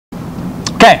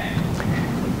Okay.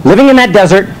 Living in that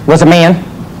desert was a man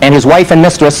and his wife and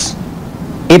mistress,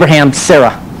 Abraham,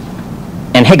 Sarah,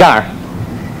 and Hagar.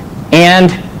 And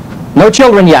no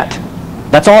children yet.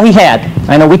 That's all he had.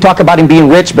 I know we talk about him being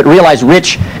rich, but realize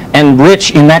rich and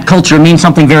rich in that culture means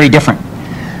something very different.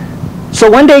 So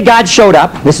one day God showed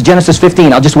up. This is Genesis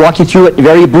 15. I'll just walk you through it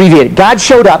very abbreviated. God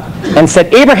showed up and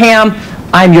said, Abraham,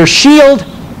 I'm your shield,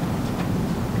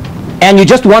 and you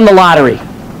just won the lottery,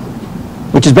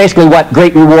 which is basically what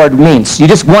great reward means. You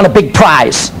just won a big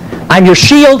prize. I'm your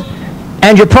shield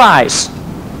and your prize.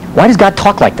 Why does God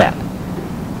talk like that?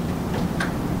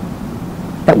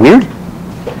 Is that weird?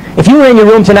 If you were in your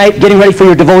room tonight getting ready for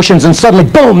your devotions and suddenly,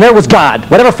 boom, there was God,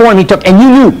 whatever form he took, and you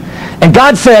knew, and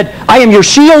God said, I am your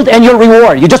shield and your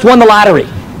reward. You just won the lottery.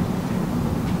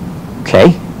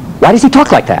 Okay. Why does he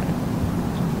talk like that?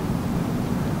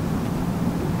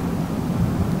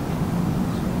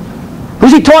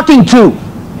 Who's he talking to?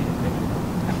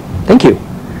 Thank you.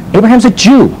 Abraham's a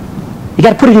Jew. You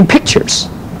got to put it in pictures.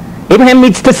 Abraham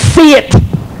needs to see it,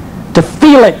 to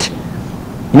feel it.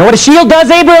 You know what a shield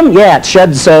does, Abraham? Yeah, it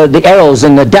sheds the arrows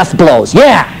and the death blows.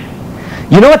 Yeah.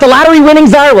 You know what the lottery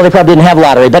winnings are? Well, they probably didn't have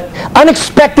lottery, but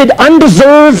unexpected,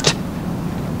 undeserved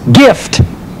gift.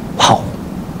 Wow.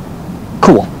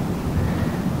 Cool.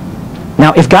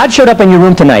 Now, if God showed up in your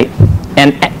room tonight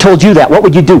and told you that, what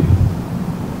would you do?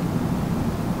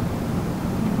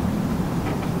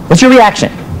 What's your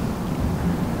reaction?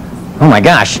 Oh my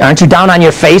gosh, aren't you down on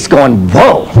your face going,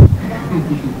 whoa?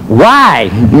 Why?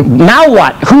 Now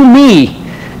what? Who, me?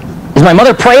 Is my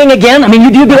mother praying again? I mean,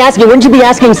 you'd be asking, wouldn't you be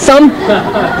asking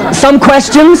some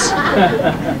questions?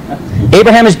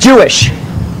 Abraham is Jewish.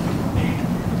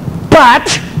 But,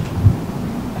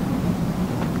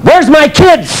 where's my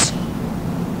kids?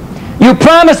 You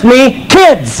promised me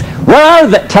kids. Where are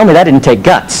they? Tell me that didn't take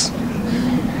guts.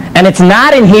 And it's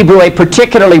not in Hebrew a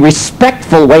particularly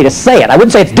respectful way to say it. I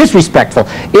wouldn't say it's disrespectful.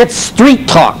 It's street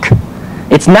talk.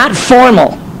 It's not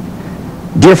formal.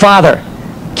 Dear Father,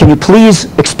 can you please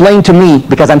explain to me,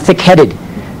 because I'm thick-headed,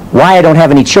 why I don't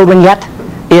have any children yet?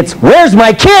 It's, where's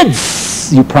my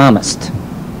kids? You promised.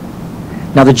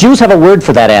 Now the Jews have a word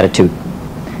for that attitude.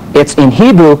 It's in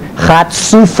Hebrew,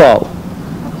 chatsufo.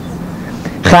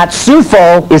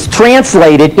 Chatsufo is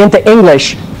translated into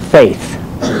English, faith,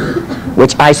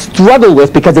 which I struggle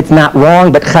with because it's not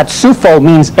wrong, but chatsufo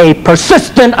means a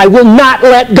persistent, I will not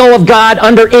let go of God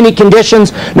under any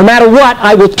conditions. No matter what,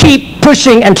 I will keep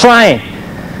pushing and trying.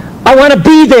 I want to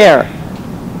be there.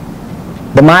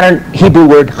 The modern Hebrew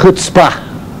word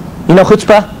chutzpah. You know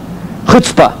chutzpah?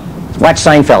 Chutzpah. Watch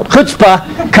Seinfeld.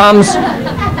 Chutzpah comes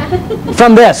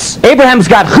from this. Abraham's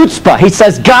got chutzpah. He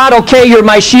says, God, okay, you're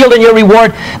my shield and your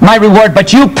reward, my reward,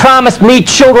 but you promised me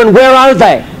children. Where are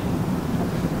they?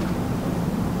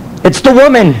 It's the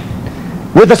woman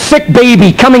with a sick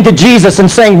baby coming to Jesus and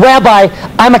saying, Rabbi,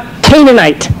 I'm a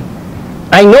Canaanite.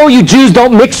 I know you Jews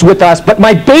don't mix with us, but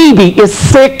my baby is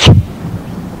sick.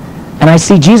 And I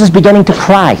see Jesus beginning to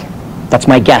cry. That's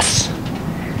my guess.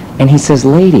 And he says,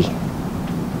 lady,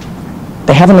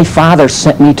 the Heavenly Father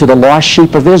sent me to the lost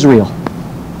sheep of Israel.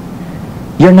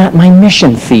 You're not my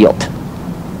mission field.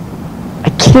 I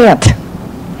can't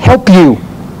help you.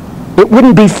 It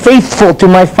wouldn't be faithful to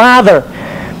my Father.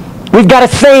 We've got a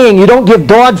saying, you don't give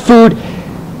dog food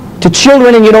to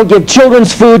children and you don't give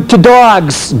children's food to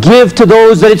dogs. Give to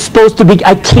those that it's supposed to be.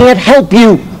 I can't help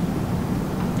you.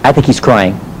 I think he's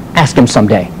crying. Ask him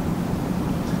someday.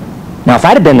 Now, if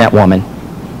I'd have been that woman,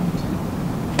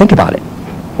 think about it.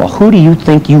 Well, who do you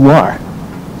think you are?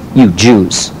 You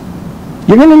Jews.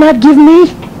 You're going to not give me?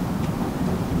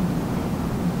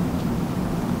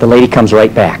 The lady comes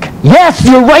right back. Yes,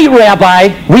 you're right,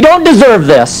 Rabbi. We don't deserve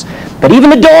this. But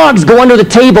even the dogs go under the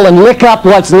table and lick up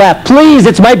what's left. Please,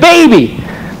 it's my baby.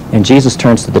 And Jesus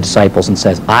turns to the disciples and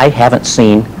says, I haven't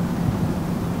seen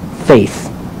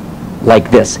faith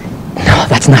like this. No,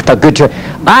 that's not the good term.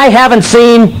 I haven't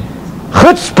seen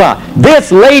chutzpah.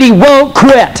 This lady won't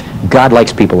quit. God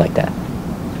likes people like that.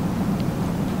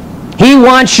 He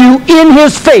wants you in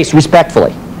his face,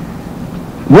 respectfully,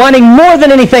 wanting more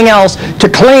than anything else to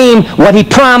claim what he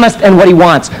promised and what he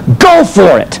wants. Go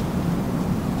for it.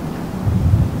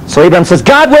 So Abraham says,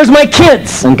 God, where's my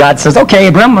kids? And God says, okay,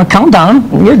 Abraham, calm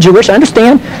down. You're Jewish, I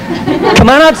understand. Come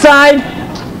on outside.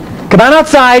 Come on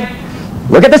outside.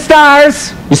 Look at the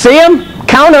stars. You see them?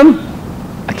 Count them.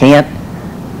 I can't.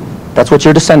 That's what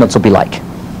your descendants will be like.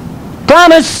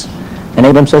 Promise. And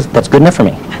Abraham says, that's good enough for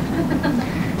me.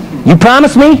 You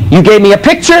promised me. You gave me a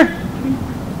picture.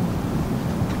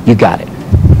 You got it.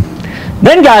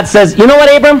 Then God says, you know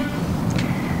what, Abram?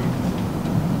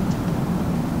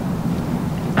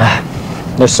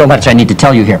 There's so much I need to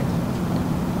tell you here.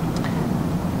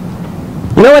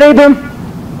 You know what, Abram?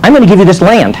 I'm going to give you this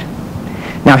land.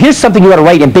 Now, here's something you ought to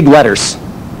write in big letters.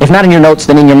 If not in your notes,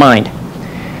 then in your mind.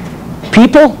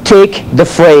 People take the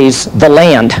phrase, the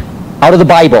land, out of the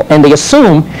Bible, and they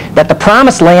assume that the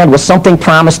promised land was something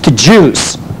promised to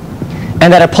Jews,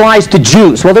 and that applies to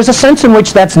Jews. Well, there's a sense in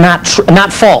which that's not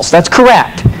false. That's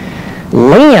correct.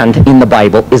 Land in the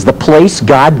Bible is the place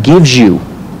God gives you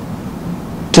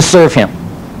to serve Him.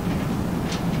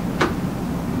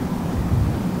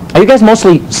 Are you guys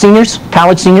mostly seniors,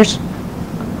 college seniors?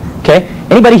 Okay.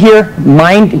 Anybody here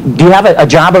mind? Do you have a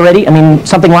job already? I mean,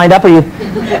 something lined up? Or you?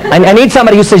 I need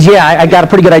somebody who says, "Yeah, I got a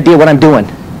pretty good idea what I'm doing."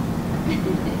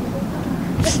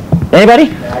 Anybody?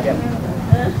 Yeah, I got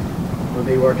it. We'll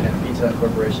be working at Pizza Hut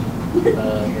Corporation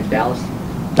in Dallas.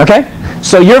 Okay.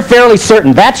 So you're fairly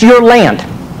certain that's your land.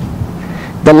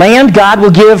 The land God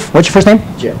will give. What's your first name?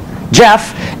 Jeff.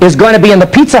 Jeff is going to be in the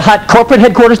Pizza Hut corporate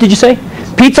headquarters. Did you say?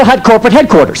 Pizza Hut corporate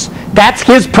headquarters. That's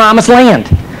His promised land.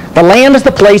 The land is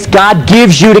the place God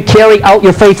gives you to carry out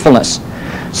your faithfulness.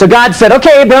 So God said,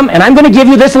 "Okay, Abram, and I'm going to give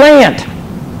you this land."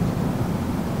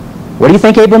 What do you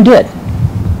think Abram did?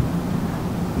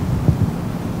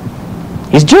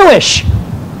 He's Jewish.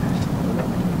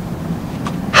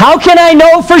 How can I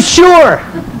know for sure?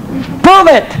 Prove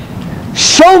it.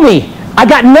 Show me. I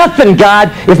got nothing,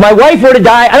 God. If my wife were to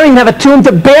die, I don't even have a tomb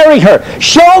to bury her.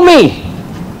 Show me.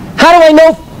 How do I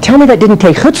know? Tell me that didn't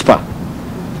take chutzpah.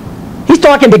 He's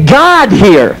talking to God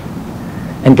here.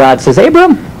 And God says,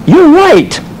 "Abram, you're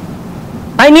right.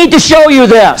 I need to show you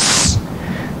this."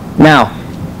 Now,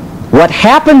 what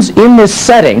happens in this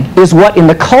setting is what in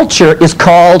the culture is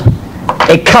called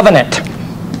a covenant.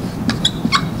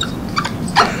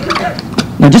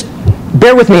 Now just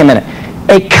bear with me a minute.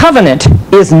 A covenant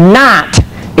is not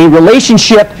a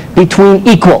relationship between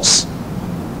equals.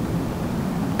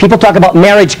 People talk about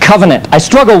marriage covenant. I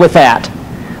struggle with that,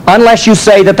 unless you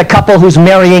say that the couple who's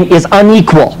marrying is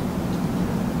unequal.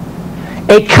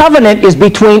 A covenant is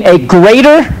between a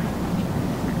greater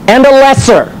and a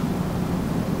lesser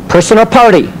person or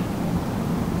party.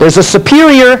 There's a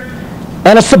superior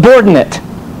and a subordinate.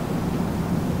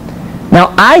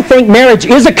 Now, I think marriage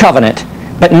is a covenant,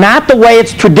 but not the way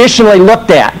it's traditionally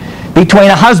looked at, between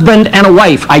a husband and a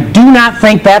wife. I do not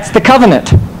think that's the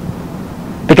covenant.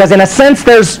 Because in a sense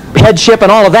there's headship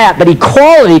and all of that, but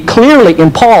equality clearly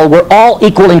in Paul, we're all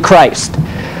equal in Christ.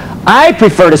 I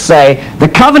prefer to say the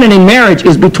covenant in marriage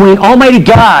is between Almighty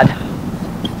God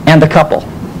and the couple.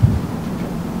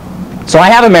 So I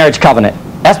have a marriage covenant.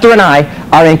 Esther and I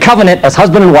are in covenant as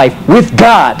husband and wife with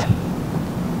God.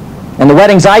 And the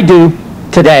weddings I do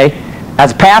today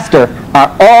as pastor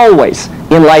are always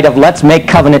in light of let's make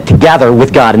covenant together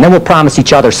with God, and then we'll promise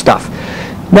each other stuff.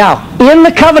 Now, in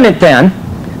the covenant then,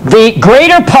 the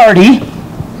greater party,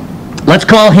 let's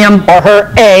call him or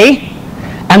her A,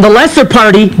 and the lesser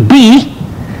party, B,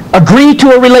 agree to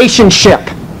a relationship,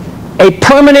 a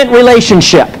permanent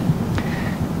relationship.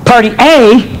 Party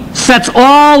A sets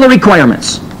all the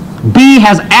requirements. B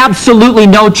has absolutely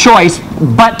no choice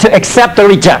but to accept or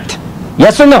reject.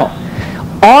 Yes or no?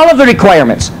 All of the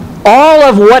requirements, all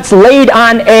of what's laid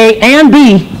on A and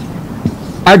B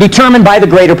are determined by the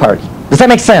greater party. Does that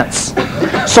make sense?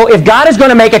 So if God is going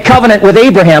to make a covenant with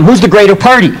Abraham, who's the greater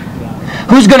party?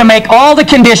 Who's going to make all the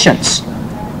conditions?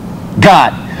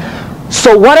 God.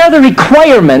 So what are the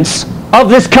requirements of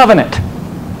this covenant?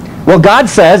 Well, God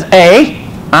says,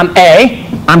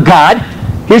 I'm God.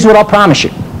 Here's what I'll promise you.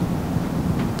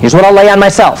 Here's what I'll lay on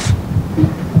myself.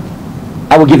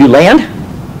 I will give you land,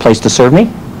 place to serve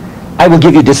me. I will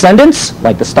give you descendants,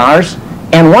 like the stars,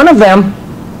 and one of them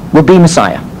will be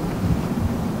Messiah.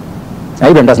 Now,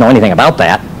 Abraham doesn't know anything about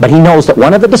that, but he knows that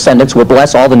one of the descendants will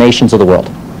bless all the nations of the world.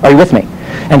 Are you with me?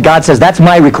 And God says, that's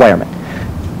my requirement.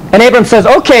 And Abraham says,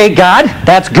 okay, God,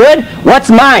 that's good. What's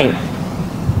mine?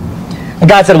 And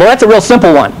God said, well, that's a real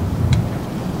simple one.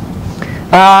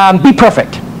 Be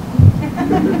perfect.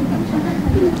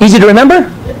 Easy to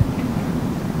remember?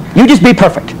 You just be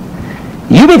perfect.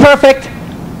 You be perfect,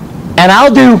 and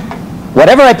I'll do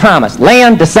whatever I promised.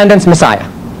 Land, descendants, Messiah.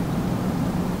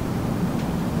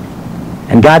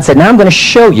 And God said, now I'm going to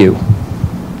show you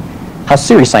how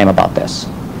serious I am about this.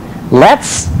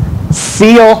 Let's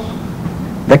seal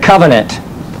the covenant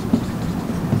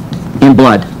in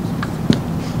blood.